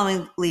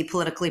overwhelmingly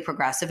politically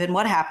progressive. And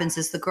what happens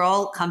is the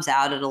girl comes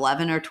out at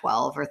 11 or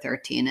 12 or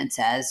 13 and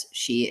says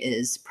she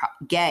is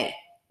gay,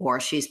 or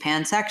she's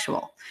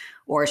pansexual,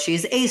 or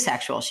she's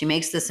asexual. She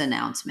makes this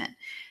announcement.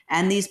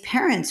 And these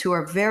parents who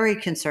are very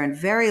concerned,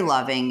 very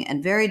loving,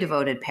 and very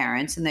devoted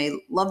parents, and they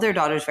love their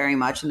daughters very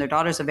much, and their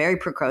daughter's a very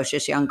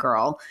precocious young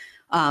girl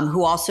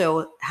who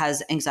also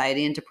has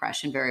anxiety and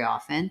depression very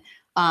often,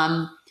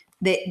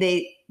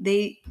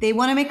 they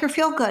want to make her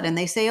feel good, and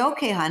they say,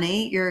 okay,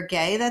 honey, you're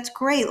gay. That's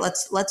great.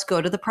 Let's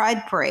go to the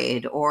Pride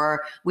Parade,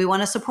 or we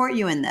want to support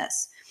you in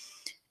this.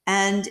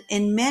 And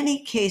in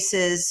many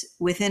cases,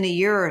 within a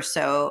year or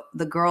so,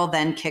 the girl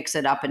then kicks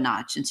it up a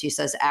notch and she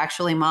says,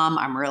 actually, Mom,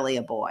 I'm really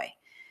a boy.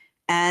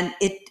 And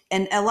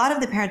a lot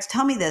of the parents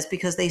tell me this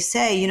because they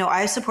say,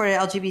 I supported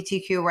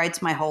LGBTQ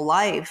rights my whole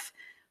life,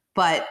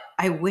 but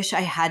I wish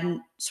I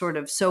hadn't sort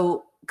of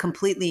so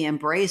completely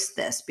embraced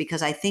this,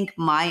 because I think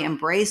my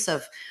embrace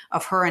of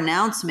her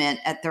announcement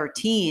at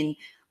 13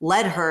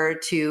 led her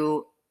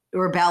to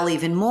rebel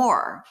even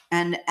more.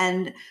 And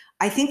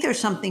I think there's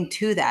something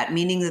to that,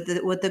 meaning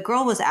that what the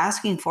girl was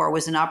asking for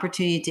was an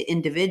opportunity to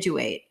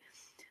individuate.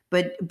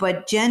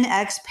 But Gen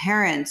X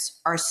parents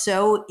are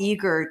so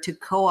eager to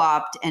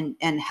co-opt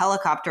and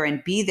helicopter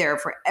and be there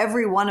for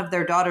every one of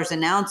their daughter's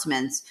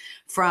announcements,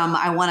 from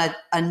I want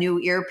a new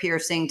ear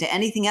piercing to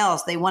anything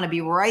else. They want to be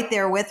right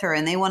there with her,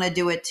 and they want to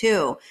do it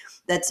too.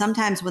 That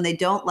sometimes when they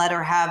don't let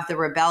her have the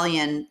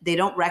rebellion, they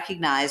don't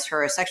recognize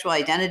her sexual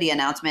identity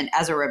announcement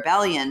as a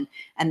rebellion,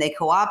 and they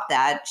co-opt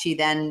that, she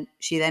then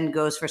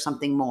goes for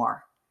something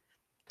more.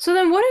 So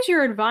then what is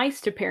your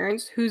advice to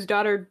parents whose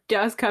daughter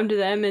does come to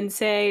them and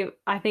say,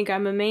 I think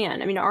I'm a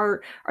man? I mean,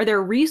 are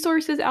there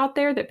resources out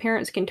there that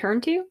parents can turn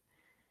to?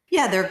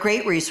 Yeah, there are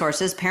great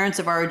resources. Parents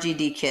of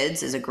ROGD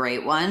Kids is a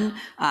great one.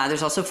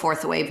 There's also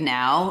Fourth Wave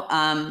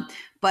Now.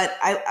 But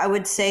I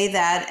would say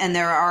that, and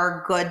there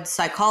are good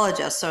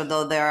psychologists,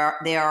 although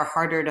they are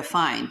harder to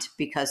find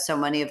because so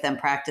many of them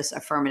practice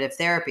affirmative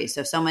therapy.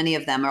 So many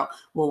of them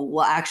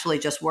will actually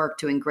just work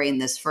to ingrain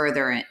this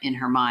further in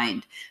her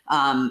mind.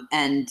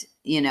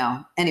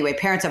 Anyway,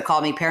 parents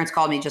called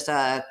me just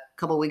a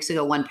couple of weeks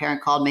ago. One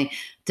parent called me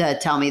to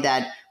tell me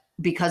that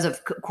because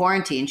of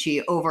quarantine,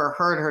 she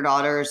overheard her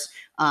daughter's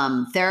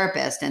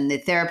therapist, and the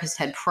therapist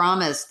had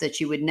promised that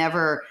she would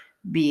never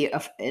be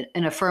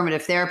an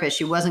affirmative therapist.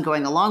 She wasn't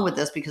going along with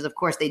this because, of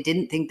course, they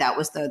didn't think that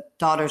was the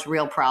daughter's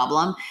real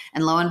problem.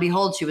 And lo and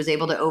behold, she was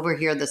able to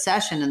overhear the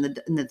session, and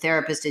the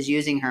therapist is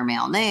using her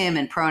male name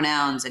and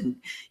pronouns, and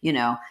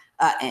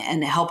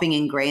and helping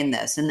ingrain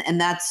this. And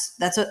that's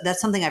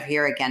something I've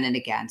heard again and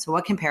again. So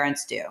what can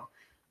parents do?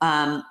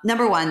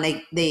 Number one,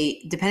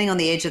 they depending on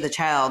the age of the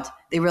child,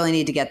 they really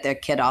need to get their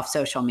kid off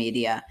social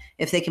media.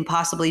 If they can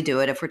possibly do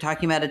it, if we're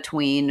talking about a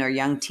tween or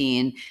young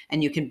teen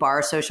and you can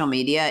bar social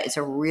media, it's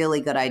a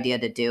really good idea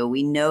to do.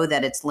 We know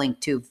that it's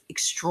linked to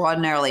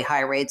extraordinarily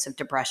high rates of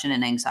depression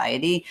and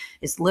anxiety.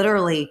 It's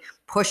literally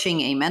pushing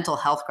a mental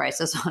health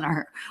crisis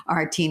on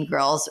our teen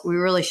girls.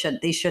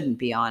 They shouldn't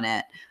be on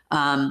it.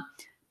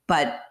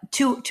 But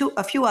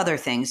a few other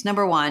things.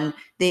 Number one,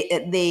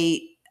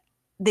 they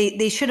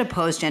should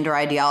oppose gender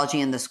ideology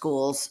in the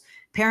schools.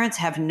 Parents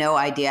have no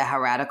idea how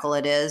radical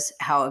it is,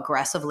 how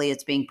aggressively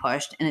it's being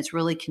pushed, and it's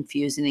really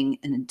confusing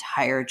an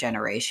entire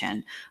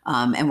generation.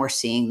 And we're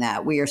seeing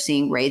that. We are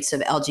seeing rates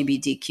of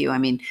LGBTQ. I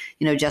mean,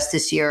 just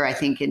this year, I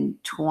think in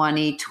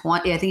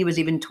 2020, I think it was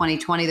even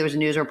 2020, there was a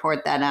news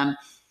report that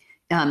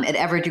at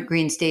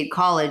Evergreen State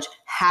College,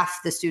 half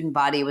the student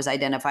body was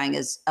identifying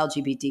as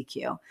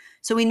LGBTQ.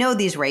 So we know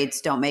these rates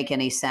don't make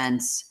any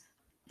sense.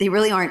 They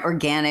really aren't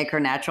organic or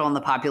natural in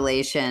the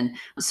population.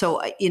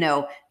 So,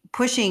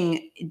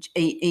 pushing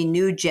a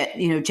new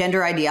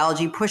gender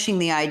ideology, pushing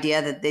the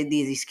idea that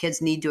these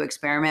kids need to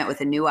experiment with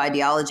a new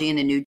ideology and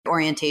a new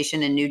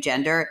orientation and new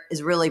gender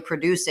is really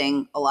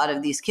producing a lot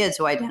of these kids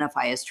who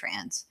identify as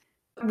trans.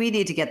 We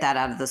need to get that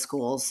out of the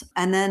schools.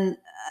 And then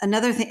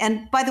another thing,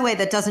 and by the way,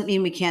 that doesn't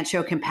mean we can't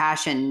show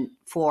compassion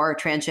for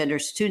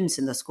transgender students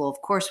in the school.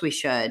 Of course we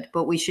should,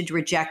 but we should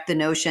reject the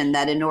notion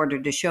that in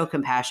order to show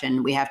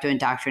compassion, we have to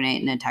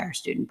indoctrinate an entire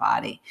student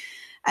body.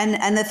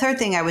 And the third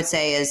thing I would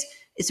say is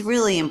it's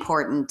really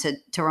important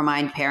to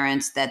remind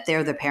parents that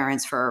they're the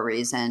parents for a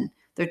reason.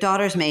 Their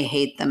daughters may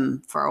hate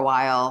them for a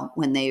while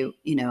when they,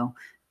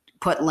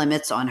 put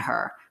limits on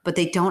her, but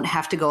they don't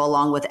have to go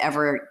along with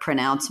every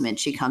pronouncement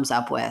she comes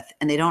up with.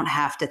 And they don't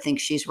have to think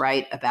she's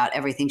right about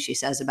everything she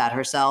says about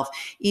herself,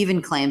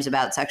 even claims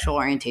about sexual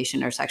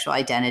orientation or sexual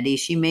identity.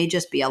 She may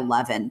just be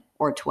 11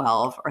 or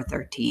 12 or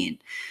 13.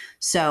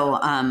 So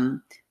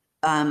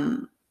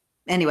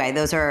anyway,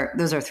 those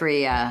are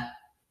three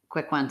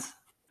quick ones.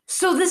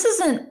 So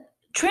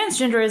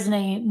transgender isn't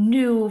a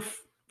new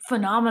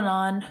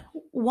phenomenon.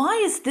 Why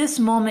is this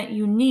moment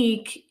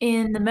unique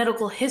in the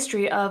medical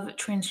history of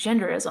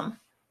transgenderism?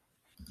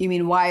 You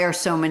mean, why are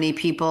so many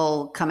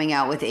people coming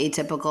out with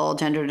atypical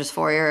gender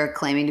dysphoria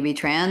claiming to be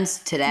trans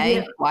today?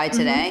 Yeah. Why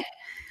today?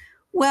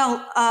 Mm-hmm.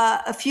 Well,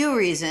 a few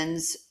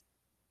reasons.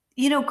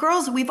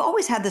 Girls, we've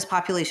always had this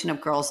population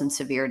of girls in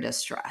severe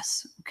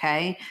distress,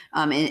 okay,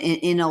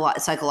 in a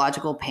lot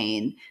psychological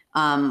pain.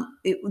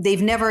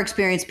 They've never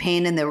experienced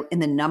pain in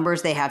the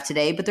numbers they have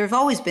today, but there's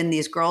always been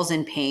these girls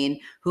in pain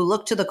who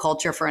look to the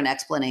culture for an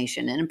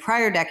explanation. And in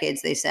prior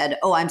decades, they said,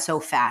 "Oh, I'm so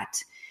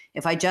fat.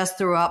 If I just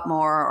threw up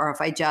more, or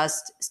if I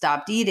just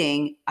stopped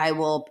eating,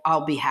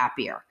 I'll be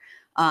happier."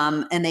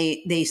 And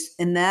they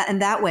in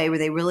that way where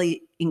they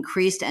really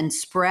increased and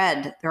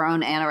spread their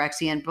own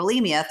anorexia and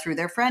bulimia through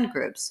their friend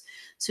groups.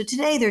 So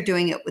today they're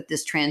doing it with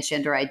this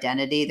transgender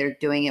identity. They're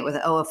doing it with,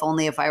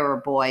 if I were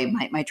a boy,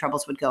 my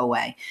troubles would go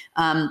away.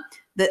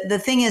 The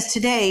thing is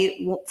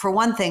today, for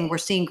one thing, we're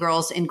seeing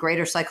girls in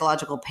greater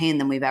psychological pain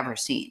than we've ever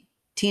seen.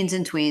 Teens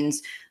and tweens,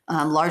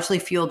 largely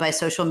fueled by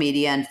social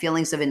media and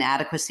feelings of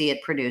inadequacy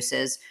it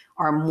produces,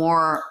 are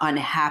more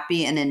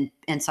unhappy and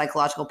in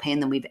psychological pain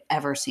than we've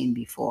ever seen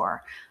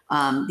before.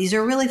 These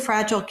are really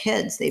fragile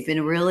kids. They've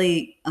been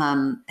really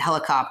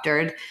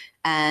helicoptered,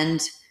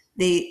 and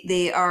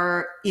they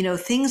are,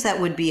 things that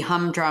would be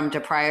humdrum to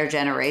prior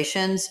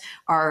generations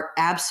are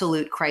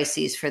absolute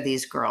crises for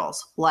these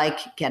girls, like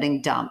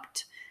getting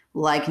dumped,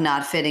 like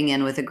not fitting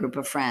in with a group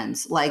of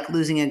friends, like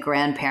losing a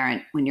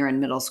grandparent when you're in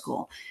middle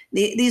school.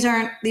 These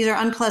are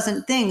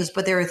unpleasant things,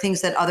 but there are things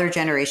that other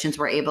generations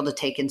were able to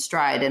take in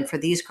stride. And for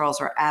these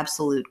girls are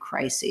absolute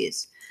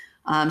crises.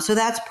 So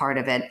that's part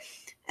of it.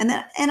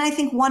 And I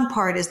think one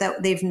part is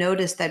that they've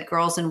noticed that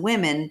girls and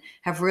women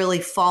have really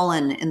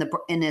fallen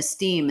in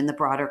esteem in the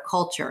broader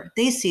culture.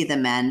 They see the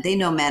men. They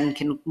know men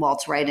can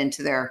waltz right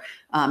into their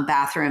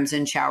bathrooms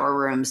and shower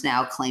rooms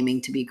now,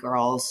 claiming to be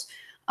girls.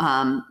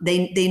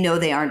 They know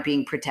they aren't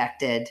being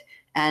protected,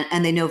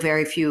 and they know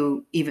very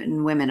few,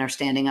 even women, are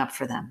standing up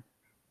for them.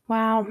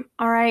 Wow.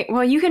 All right.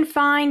 Well, you can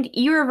find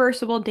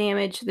Irreversible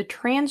Damage, the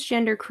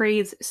Transgender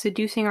Craze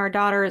Seducing Our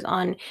Daughters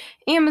on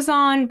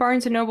Amazon,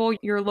 Barnes & Noble,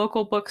 your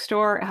local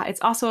bookstore.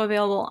 It's also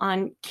available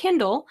on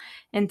Kindle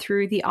and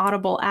through the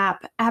Audible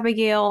app.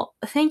 Abigail,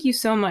 thank you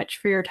so much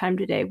for your time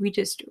today. We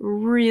just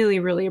really,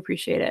 really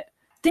appreciate it.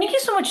 Thank you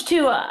so much,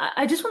 too.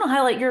 I just want to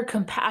highlight your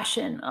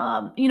compassion.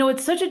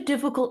 It's such a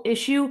difficult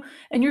issue,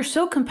 and you're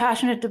so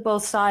compassionate to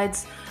both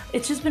sides.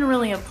 It's just been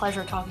really a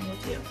pleasure talking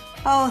with you.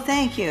 Oh,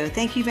 thank you.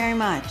 Thank you very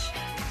much.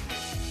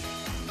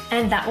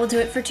 And that will do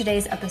it for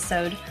today's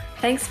episode.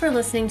 Thanks for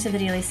listening to the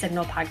Daily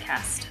Signal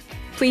podcast.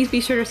 Please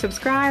be sure to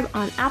subscribe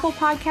on Apple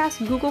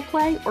Podcasts, Google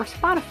Play, or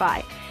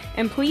Spotify.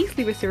 And please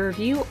leave us a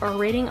review or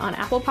rating on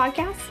Apple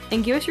Podcasts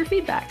and give us your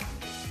feedback.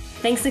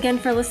 Thanks again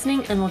for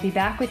listening, and we'll be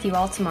back with you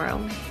all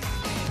tomorrow.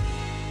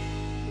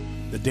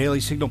 The Daily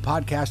Signal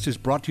podcast is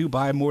brought to you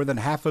by more than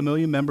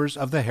 500,000 members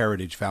of the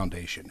Heritage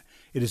Foundation.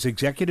 It is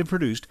executive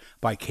produced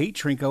by Kate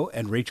Trinko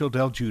and Rachel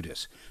Del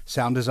Giudice.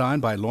 Sound design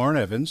by Lauren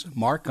Evans,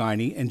 Mark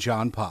Guiney, and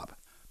John Popp.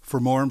 For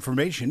more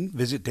information,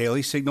 visit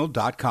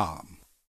dailysignal.com.